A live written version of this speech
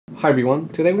Hi everyone,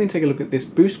 today we're going to take a look at this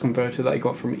boost converter that I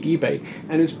got from eBay,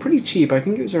 and it was pretty cheap. I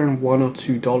think it was around $1 or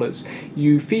 $2.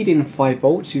 You feed in 5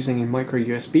 volts using a micro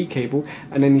USB cable,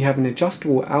 and then you have an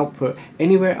adjustable output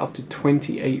anywhere up to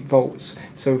 28 volts.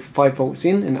 So 5 volts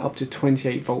in and up to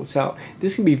 28 volts out.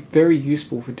 This can be very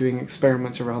useful for doing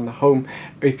experiments around the home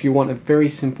if you want a very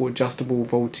simple adjustable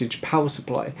voltage power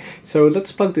supply. So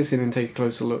let's plug this in and take a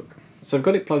closer look. So I've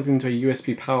got it plugged into a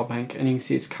USB power bank, and you can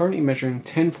see it's currently measuring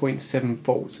 10.7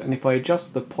 volts, and if I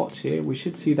adjust the pot here we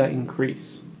should see that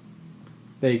increase.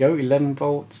 There you go, 11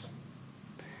 volts,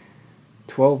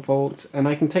 12 volts, and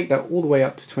I can take that all the way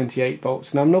up to 28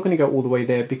 volts. Now I'm not going to go all the way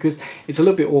there because it's a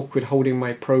little bit awkward holding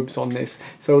my probes on this,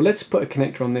 so let's put a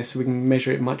connector on this so we can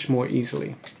measure it much more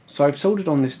easily. So I've soldered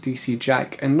on this DC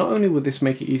jack, and not only will this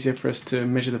make it easier for us to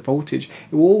measure the voltage,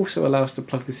 it will also allow us to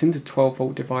plug this into 12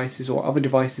 volt devices or other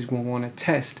devices we'll want to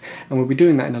test, and we'll be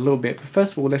doing that in a little bit. But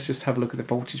first of all, let's just have a look at the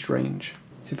voltage range.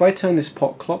 So if I turn this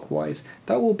pot clockwise,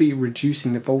 that will be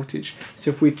reducing the voltage.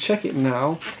 So if we check it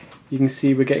now, you can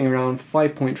see we're getting around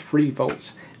 5.3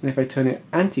 volts, and if I turn it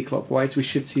anti-clockwise we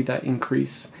should see that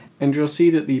increase. And you'll see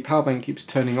that the power bank keeps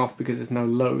turning off because there's no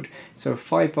load. So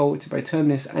 5 volts, if I turn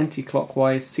this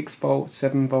anti-clockwise, 6 volts,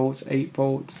 7 volts, 8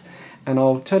 volts, and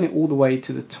I'll turn it all the way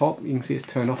to the top. You can see it's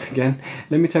turned off again.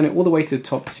 Let me turn it all the way to the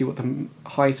top to see what the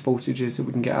highest voltage is that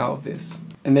we can get out of this.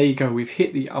 And there you go, we've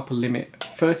hit the upper limit,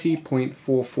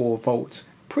 30.44 volts.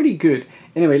 Pretty good.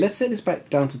 Anyway, let's set this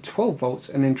back down to 12 volts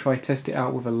and then try test it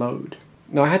out with a load.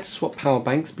 Now I had to swap power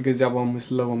banks because the other one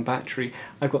was low on battery.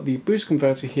 I've got the boost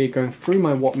converter here going through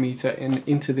my watt meter and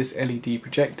into this LED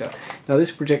projector. Now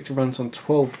this projector runs on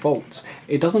 12 volts.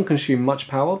 It doesn't consume much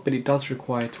power, but it does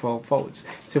require 12 volts.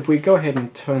 So if we go ahead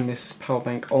and turn this power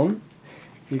bank on,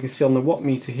 you can see on the watt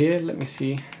meter here, let me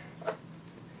see.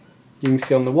 You can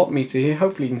see on the watt meter here,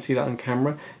 hopefully you can see that on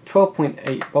camera,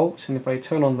 12.8 volts, and if I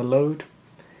turn on the load,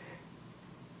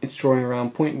 it's drawing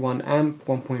around 0.1 amp,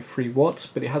 1.3 watts,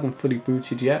 but it hasn't fully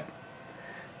booted yet.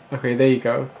 Okay, there you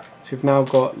go. So we've now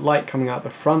got light coming out the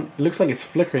front. It looks like it's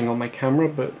flickering on my camera,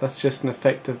 but that's just an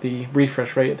effect of the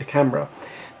refresh rate of the camera.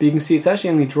 But you can see it's actually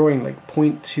only drawing like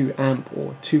 0.2 amp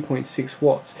or 2.6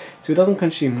 watts. So it doesn't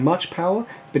consume much power,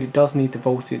 but it does need the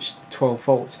voltage, 12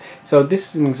 volts. So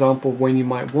this is an example of when you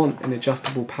might want an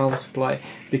adjustable power supply,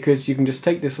 because you can just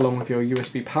take this along with your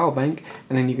USB power bank,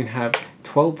 and then you can have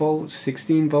 12 volts,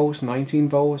 16 volts, 19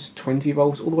 volts, 20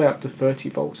 volts, all the way up to 30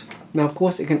 volts. Now of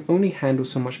course it can only handle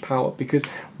so much power because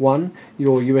one,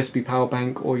 your USB power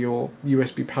bank or your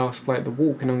USB power supply at the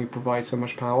wall can only provide so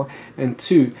much power, and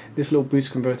two, this little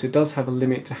boost converter does have a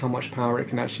limit to how much power it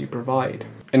can actually provide.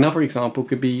 Another example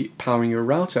could be powering your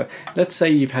router. Let's say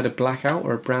you've had a blackout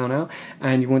or a brownout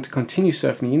and you want to continue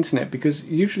surfing the internet, because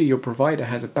usually your provider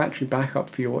has a battery backup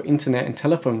for your internet and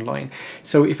telephone line.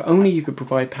 So if only you could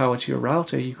provide power to your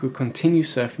router, you could continue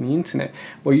surfing the internet.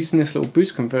 Well, using this little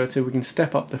boost converter we can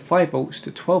step up the 5 volts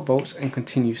to 12 volts and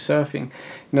continue surfing.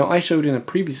 Now I showed in a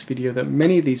previous video that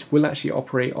many of these will actually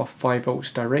operate off 5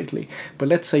 volts directly, but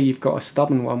let's say you've got a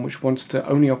stubborn one which wants to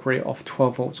only operate off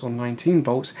 12 volts or 19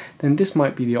 volts, then this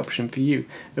might be the option for you.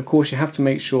 Of course you have to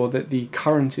make sure that the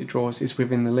current it draws is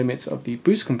within the limits of the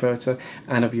boost converter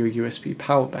and of your USB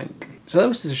power bank. So that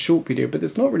was just a short video, but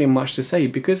there's not really much to say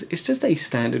because it's just a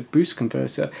standard boost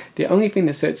converter. The only thing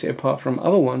that sets it apart from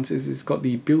other ones is it's got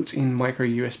the built-in micro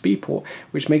USB port,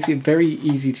 which makes it very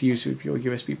easy to use with your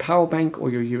USB power bank or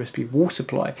your USB wall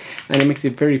supply, and it makes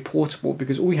it very portable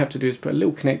because all you have to do is put a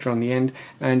little connector on the end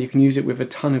and you can use it with a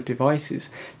ton of devices.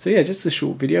 So yeah, just a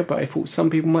short video, but I thought some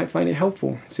people might find it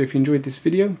helpful. So if you enjoyed this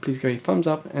video, please give it a thumbs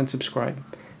up and subscribe.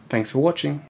 Thanks for watching.